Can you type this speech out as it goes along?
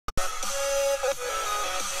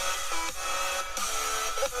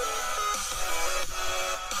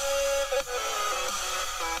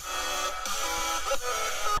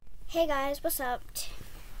Hey guys, what's up?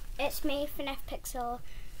 It's me, FNAF Pixel.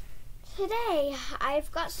 Today,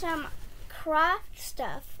 I've got some craft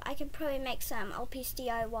stuff. I can probably make some LPS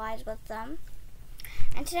DIYs with them.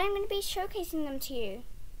 And today I'm going to be showcasing them to you.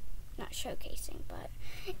 Not showcasing, but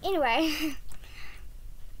anyway.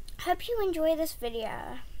 Hope you enjoy this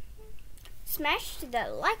video. Smash the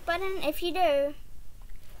like button if you do.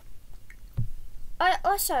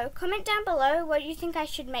 Also, comment down below what you think I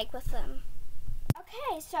should make with them.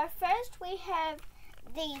 Okay, so first we have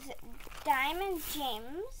these diamond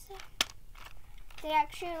gems. They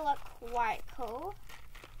actually look quite cool.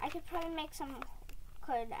 I could probably make some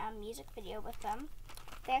good music video with them.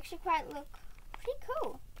 They actually look pretty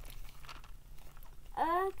cool.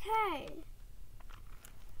 Okay,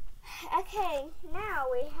 now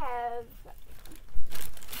we have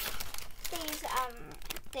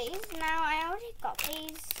these. Now I already got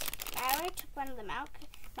these. I already took one of them out.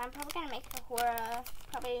 I'm probably gonna make a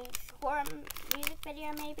horror music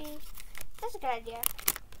video maybe. That's a good idea.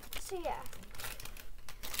 So yeah.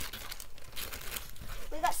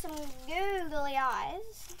 We got some googly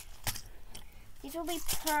eyes. These will be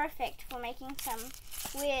perfect for making some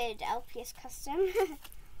weird LPS custom.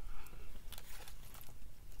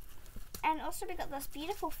 And also we got this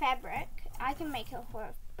beautiful fabric. I can make a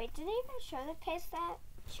horror. Wait, did I even show the case that?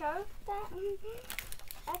 Show that?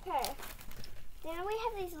 Okay. Then we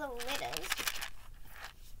have these little letters.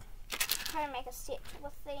 Try to make a set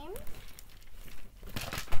with them.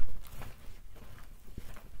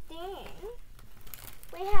 Then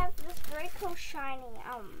we have this very cool shiny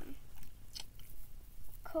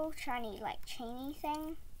like chainy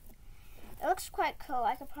thing. It looks quite cool.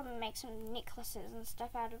 I could probably make some necklaces and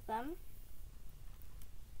stuff out of them.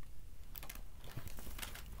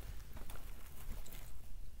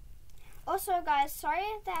 Also guys, sorry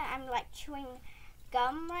that I'm like chewing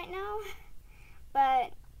gum right now,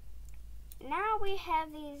 but now we have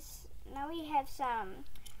some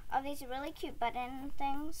of these really cute button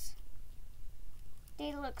things.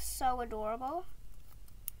 They look so adorable.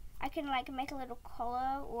 I can like make a little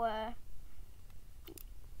collar or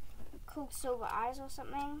cool silver eyes or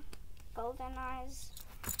something, golden eyes.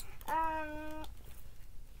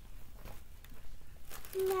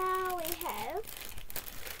 Now we have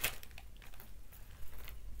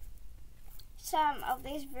some of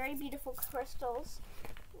these very beautiful crystals,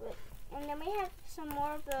 and then we have some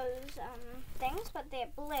more of those things, but they're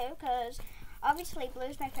blue because obviously blue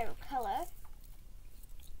is my favorite color.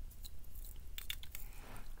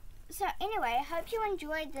 So anyway, I hope you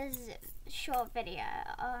enjoyed this short video.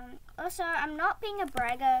 Also, I'm not being a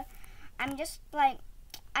bragger. I'm just like,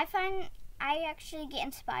 I actually get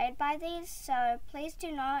inspired by these, so please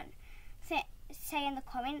do not say in the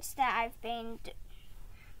comments that I've been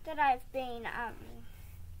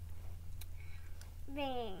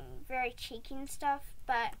being very cheeky and stuff.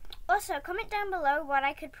 But also comment down below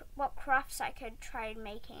what crafts I could try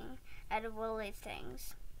making out of all these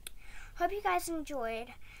things. Hope you guys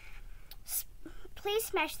enjoyed. Please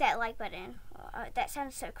smash that like button. That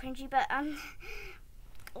sounds so cringy, but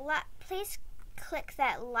please click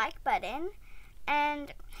that like button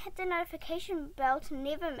and hit the notification bell to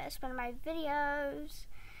never miss one of my videos.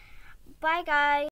 Bye guys.